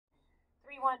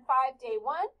315 day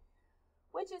 1,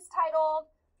 which is titled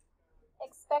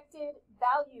Expected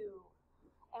Value.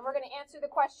 And we're going to answer the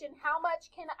question, how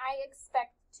much can I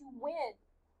expect to win?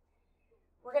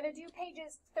 We're going to do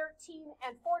pages 13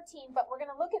 and 14, but we're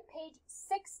going to look at page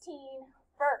 16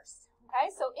 first. Okay,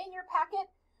 so in your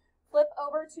packet, flip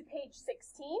over to page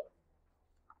 16.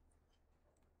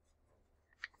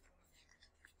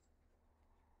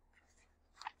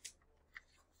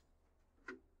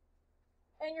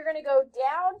 And you're going to go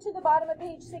down to the bottom of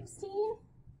page 16,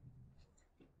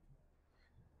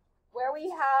 where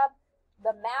we have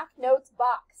the math notes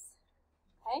box.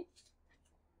 Okay?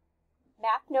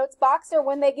 Math notes box are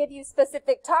when they give you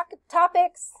specific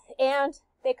topics and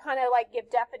they kind of like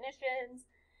give definitions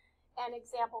and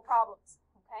example problems.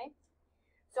 Okay?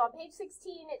 So on page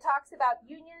 16, it talks about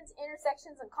unions,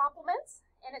 intersections, and complements.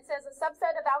 And it says a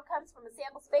subset of outcomes from a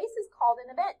sample space is called an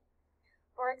event.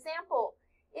 For example,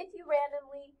 if you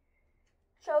randomly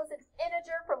chose an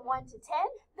integer from 1 to 10,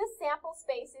 the sample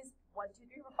space is 1, 2,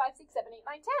 3, 4, 5, 6, 7, 8,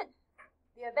 9, 10.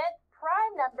 The event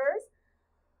prime numbers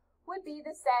would be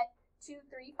the set 2,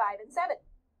 3, 5, and 7.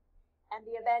 And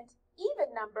the event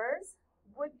even numbers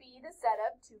would be the set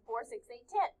of 2, 4, 6, 8,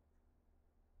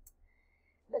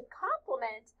 10. The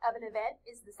complement of an event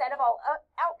is the set of all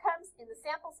outcomes in the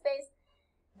sample space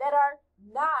that are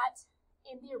not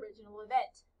in the original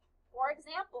event. For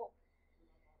example,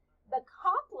 the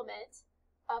complement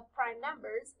of prime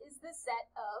numbers is the set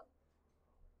of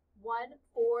 1,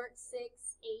 4, 6,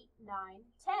 8, 9,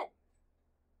 10.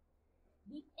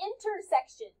 The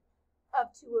intersection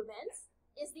of two events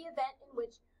is the event in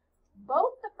which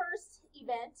both the first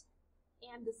event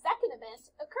and the second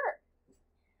event occur.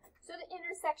 So the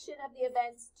intersection of the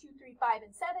events 2, 3, 5,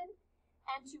 and 7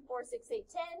 and 2, 4, 6, 8,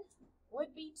 10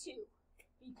 would be 2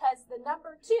 because the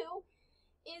number 2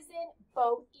 is in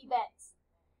both events.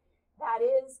 That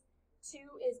is, 2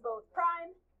 is both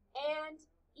prime and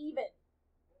even.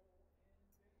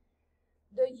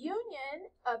 The union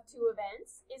of two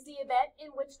events is the event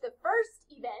in which the first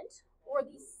event or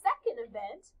the second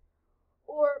event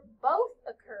or both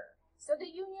occur. So the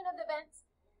union of the events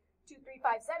 2, 3,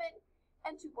 5, 7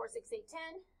 and 2, 4, 6, 8,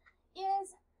 10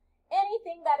 is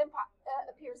anything that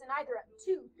appears in either of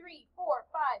 2, 3, 4,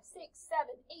 5, 6,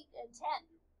 7, 8, and 10.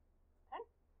 Okay?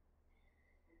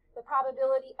 The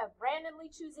probability of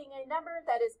randomly choosing a number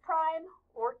that is prime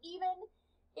or even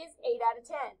is 8 out of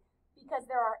 10 because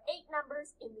there are 8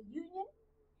 numbers in the union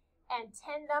and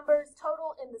 10 numbers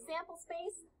total in the sample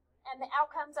space, and the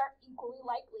outcomes are equally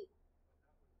likely.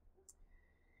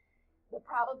 The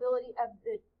probability of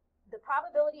the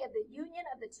union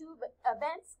of the two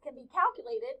events can be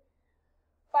calculated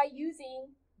by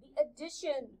using the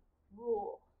addition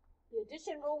rule. The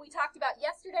addition rule we talked about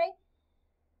yesterday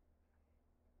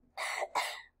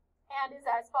and is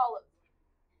as follows.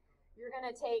 You're going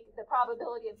to take the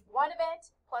probability of one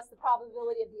event plus the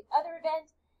probability of the other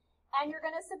event, and you're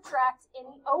going to subtract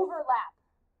any overlap.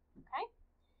 Okay?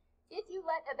 If you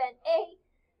let event A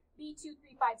be 2,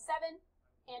 3, 5, 7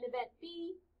 and event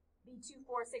B be 2,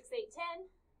 4, 6, 8,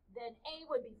 10, then A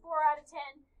would be 4 out of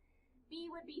 10, B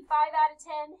would be 5 out of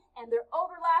 10, and their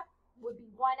overlap would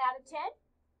be 1 out of 10.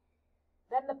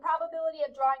 Then the probability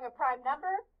of drawing a prime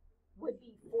number would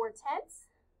be 4/10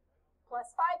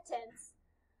 plus 5/10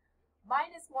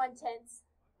 minus 1/10,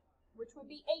 which would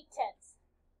be 8/10.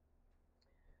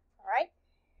 All right.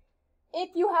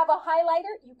 If you have a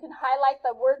highlighter, you can highlight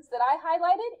the words that I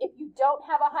highlighted. If you don't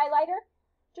have a highlighter,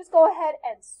 just go ahead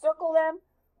and circle them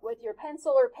with your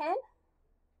pencil or pen.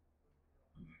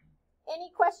 Any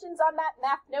questions on that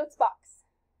math notes box?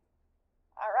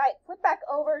 All right, flip back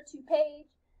over to page,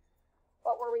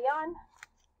 what were we on?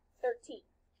 13.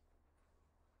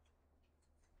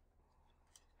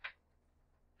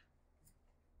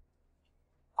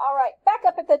 All right, back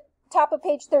up at the top of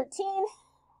page 13,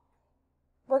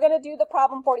 we're going to do the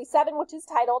problem 47, which is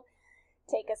titled,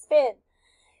 Take a Spin.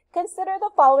 Consider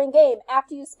the following game.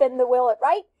 After you spin the wheel at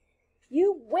right,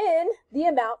 you win the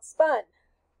amount spun.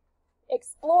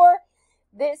 Explore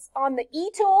this on the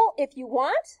E-tool if you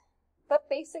want, but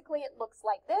basically it looks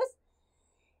like this,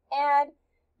 and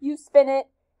you spin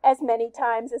it as many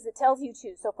times as it tells you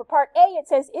to. So for part A, it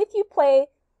says, if you play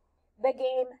the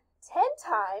game 10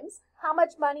 times, how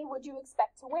much money would you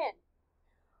expect to win?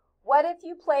 What if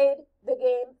you played the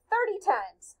game 30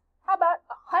 times? How about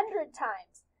 100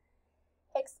 times?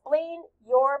 Explain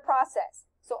your process.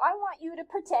 So I want you to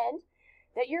pretend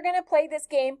that you're going to play this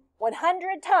game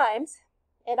 100 times,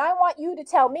 and I want you to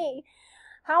tell me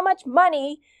how much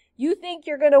money you think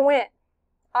you're going to win.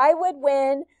 I would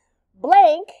win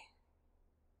blank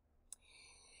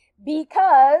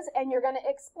because, and you're going to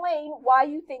explain why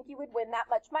you think you would win that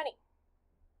much money.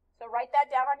 So write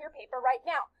that down on your paper right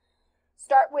now.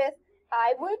 Start with,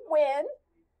 I would win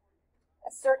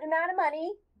a certain amount of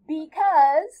money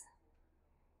because,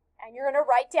 and you're going to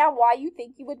write down why you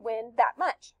think you would win that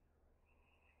much.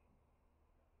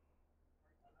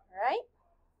 All right?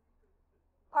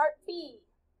 Part B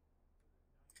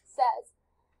says,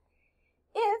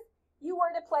 if you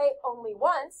were to play only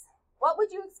once, what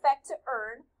would you expect to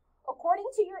earn according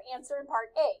to your answer in Part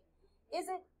A? Is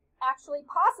it actually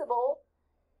possible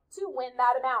to win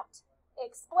that amount?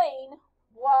 Explain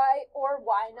why or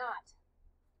why not.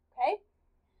 Okay?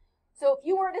 So if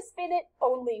you were to spin it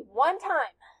only one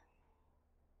time,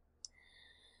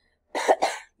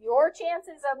 your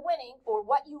chances of winning, or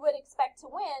what you would expect to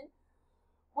win,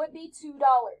 would be $2.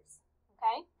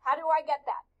 Okay? How do I get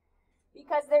that?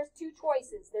 Because there's two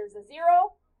choices. There's a $0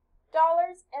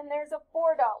 and there's a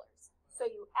 $4. So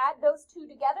you add those two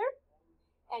together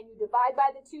and you divide by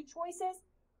the two choices,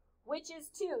 which is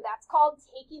 2. That's called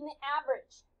taking the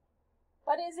average.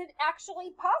 But is it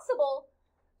actually possible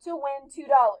to win $2?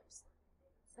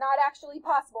 It's not actually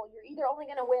possible. You're either only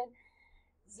going to win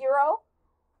 0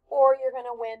 or you're going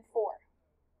to win 4.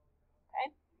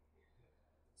 Okay?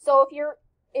 So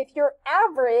if your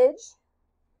average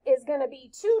is going to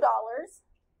be $2,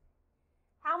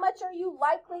 how much are you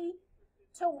likely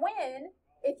to win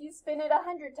if you spin it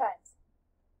 100 times?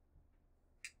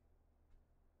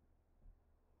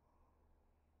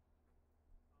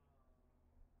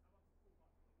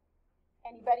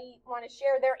 Anybody want to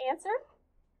share their answer?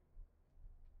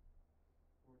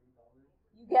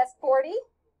 You guessed 40?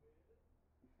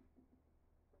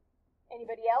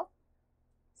 Anybody else?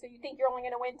 So you think you're only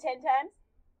going to win 10 times?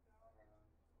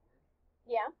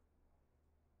 Yeah.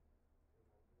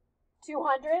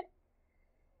 200?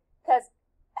 Because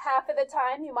half of the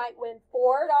time you might win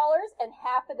 $4 and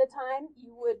half of the time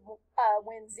you would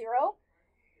win 0.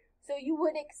 So you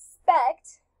would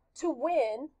expect to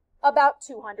win about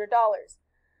 $200.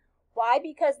 Why?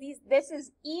 Because this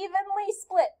is evenly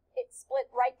split. It's split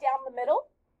right down the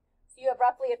middle. So you have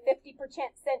roughly a 50%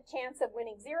 chance of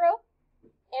winning 0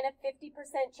 and a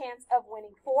 50% chance of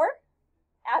winning 4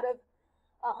 out of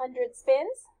 100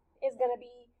 spins is going to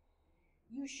be,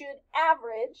 you should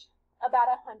average about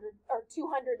 $100 or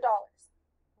 $200.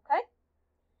 Okay?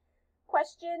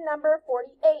 Question number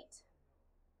 48.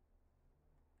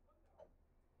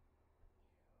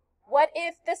 What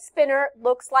if the spinner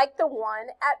looks like the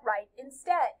one at right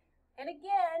instead? And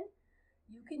again,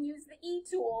 you can use the E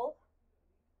tool,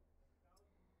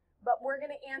 but we're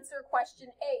going to answer question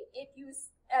A. If you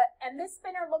and this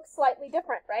spinner looks slightly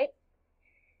different, right?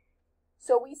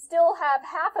 So we still have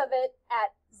half of it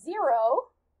at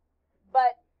 0,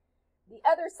 but the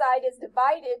other side is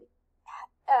divided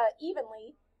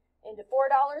evenly into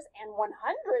 $4 and $100.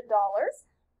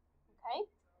 Okay?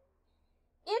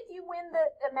 If you win the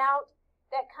amount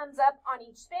that comes up on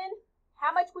each spin,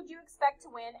 how much would you expect to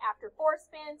win after 4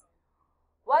 spins?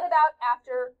 What about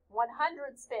after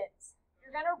 100 spins?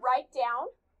 You're going to write down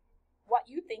what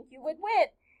you think you would win.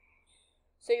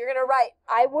 So you're going to write,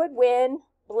 I would win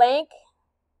blank.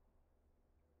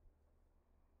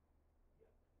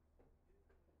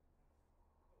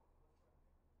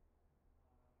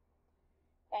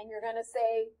 And you're going to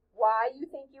say why you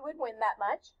think you would win that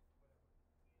much.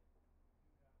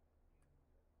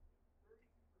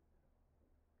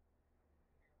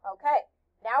 Okay,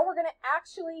 now we're going to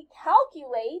actually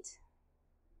calculate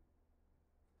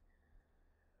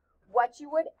what you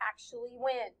would actually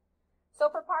win. So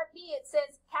for part B, it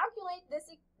says calculate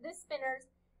this spinner's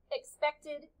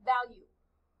expected value.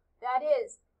 That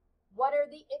is, what are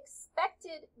the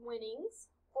expected winnings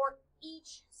for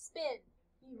each spin?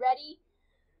 Be ready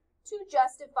to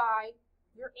justify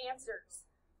your answers.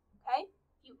 Okay?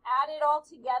 You add it all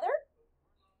together.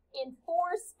 In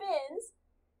 4 spins,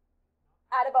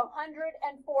 out of $104,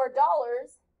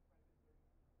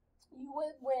 you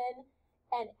would win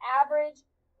an average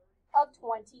of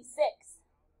 26.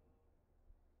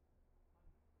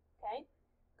 Okay?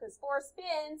 Because 4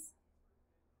 spins,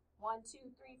 1,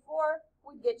 2, 3, 4,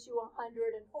 would get you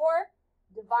 104.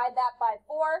 Divide that by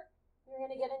 4, you're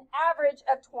going to get an average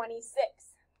of 26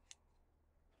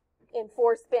 in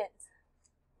 4 spins.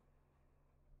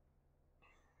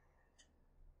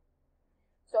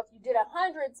 So if you did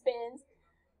 100 spins,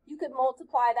 you could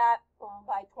multiply that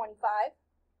by 25.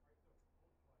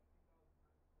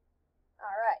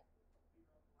 All right.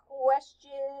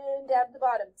 Question down at the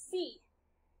bottom. C.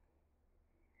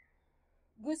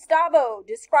 Gustavo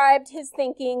described his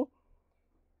thinking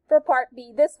for part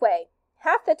B this way.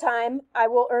 Half the time, I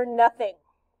will earn nothing.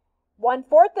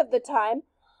 1/4 of the time,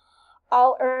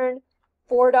 I'll earn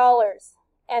 $4.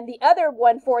 And the other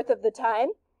 1/4 of the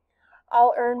time,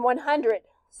 I'll earn 100.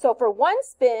 So for one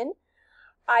spin,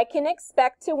 I can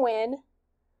expect to win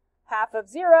half of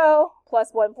 0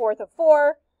 plus 1/4 of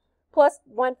 4 plus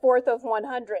 1/4 of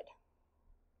 100.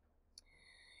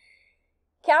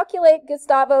 Calculate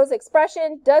Gustavo's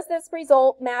expression. Does this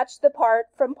result match the part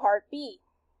from part B?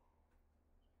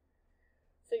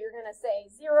 So you're going to say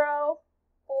 0,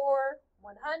 4,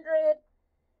 100.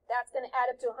 That's going to add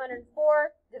up to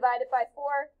 104 divided by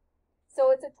 4. So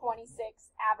it's a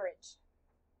 26 average.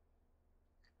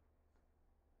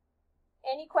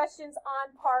 Any questions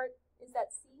on part, is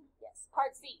that C? Yes,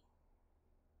 part C.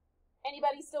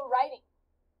 Anybody still writing?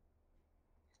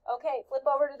 Okay, flip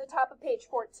over to the top of page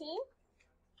 14.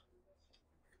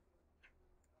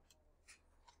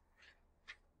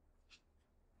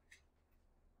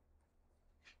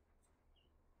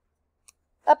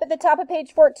 Up at the top of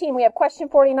page 14, we have question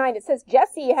 49. It says,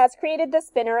 Jesse has created the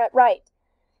spinner at right.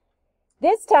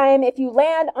 This time, if you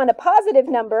land on a positive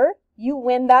number, you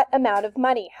win that amount of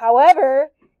money.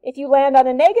 However, if you land on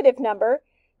a negative number,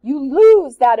 you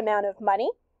lose that amount of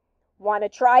money. Want to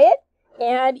try it?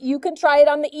 And you can try it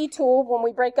on the e-tool when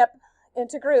we break up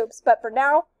into groups. But for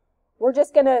now, we're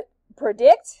just going to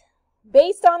predict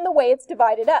based on the way it's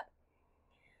divided up.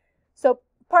 So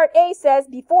part A says,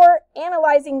 before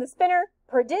analyzing the spinner,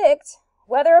 predict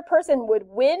whether a person would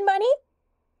win money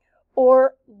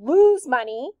or lose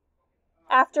money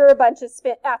after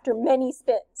after many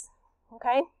spins.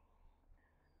 Okay?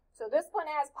 So this one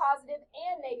has positive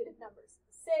and negative numbers.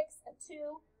 6, a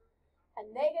 2, a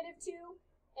 -2,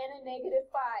 and a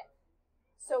 -5.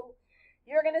 So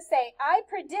you're going to say, I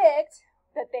predict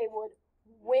that they would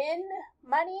win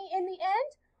money in the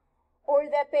end or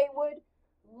that they would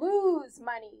lose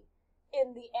money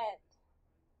in the end.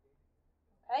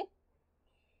 Okay?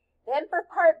 Then for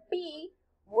part B,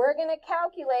 we're going to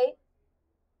calculate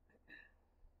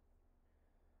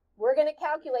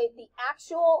the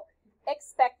actual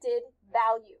expected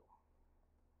value.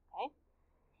 Okay?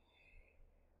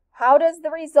 How does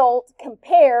the result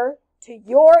compare to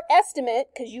your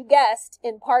estimate, because you guessed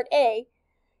in part A,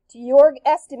 to your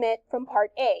estimate from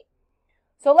part A?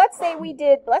 So let's say we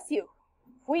did, bless you,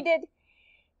 we did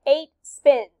 8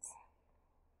 spins.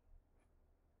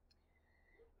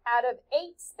 Out of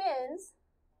 8 spins,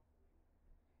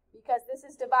 because this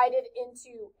is divided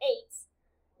into 8s,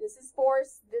 this is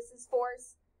 4s, this is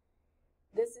 4s,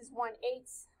 this is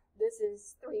 1/8, this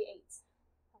is 3/8.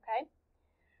 Okay?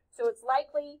 So it's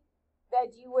likely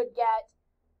that you would get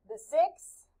the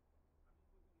 6,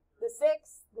 the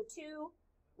 6, the 2,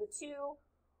 the 2,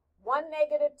 1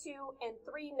 -2, and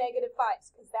 3 -5s,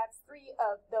 because that's 3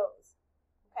 of those.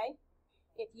 Okay?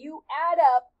 If you add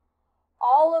up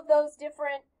all of those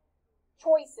different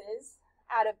choices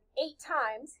out of 8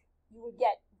 times, you would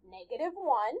get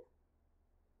 -1,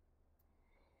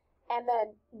 and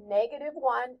then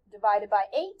 -1 divided by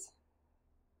 8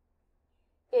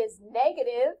 is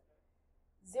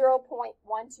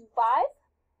 -0.125.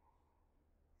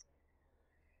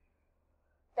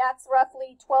 That's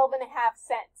roughly 12.5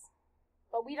 cents.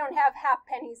 But we don't have half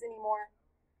pennies anymore.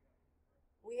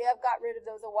 We have got rid of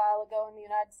those a while ago in the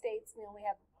United States. We only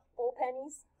have full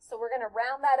pennies. So we're going to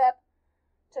round that up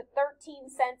to 13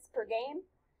 cents per game.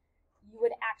 You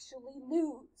would actually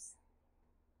lose.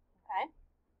 Okay?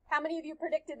 How many of you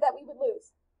predicted that we would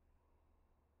lose?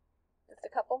 Just a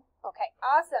couple? Okay,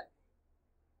 awesome.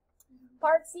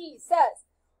 Part C says,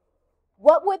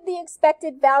 what would the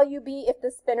expected value be if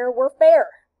the spinner were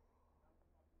fair?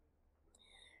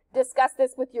 Discuss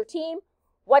this with your team.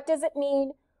 What does it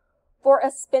mean for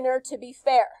a spinner to be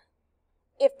fair?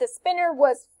 If the spinner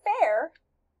was fair,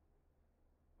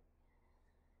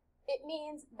 it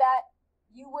means that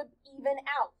you would even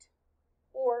out,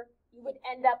 or you would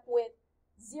end up with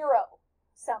 0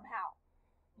 somehow.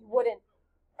 You wouldn't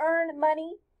earn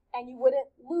money and you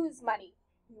wouldn't lose money.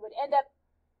 You would end up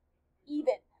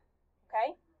even.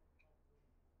 Okay?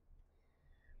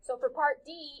 So for part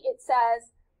D, it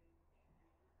says,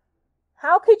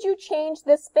 how could you change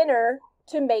the spinner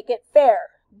to make it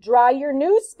fair? Draw your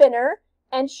new spinner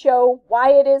and show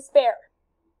why it is fair.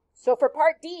 So for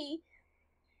part D,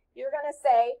 you're going to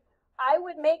say, I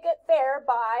would make it fair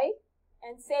by,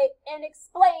 and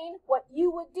explain what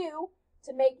you would do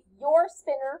to make your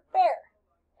spinner fair.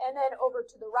 And then over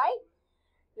to the right,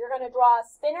 you're going to draw a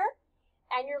spinner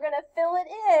and you're going to fill it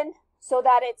in so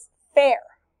that it's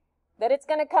fair, that it's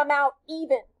going to come out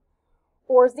even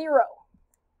or 0.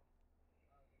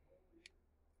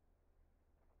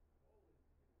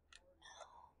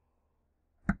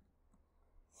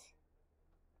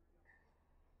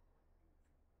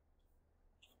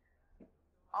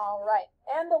 All right.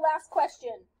 And the last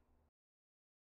question.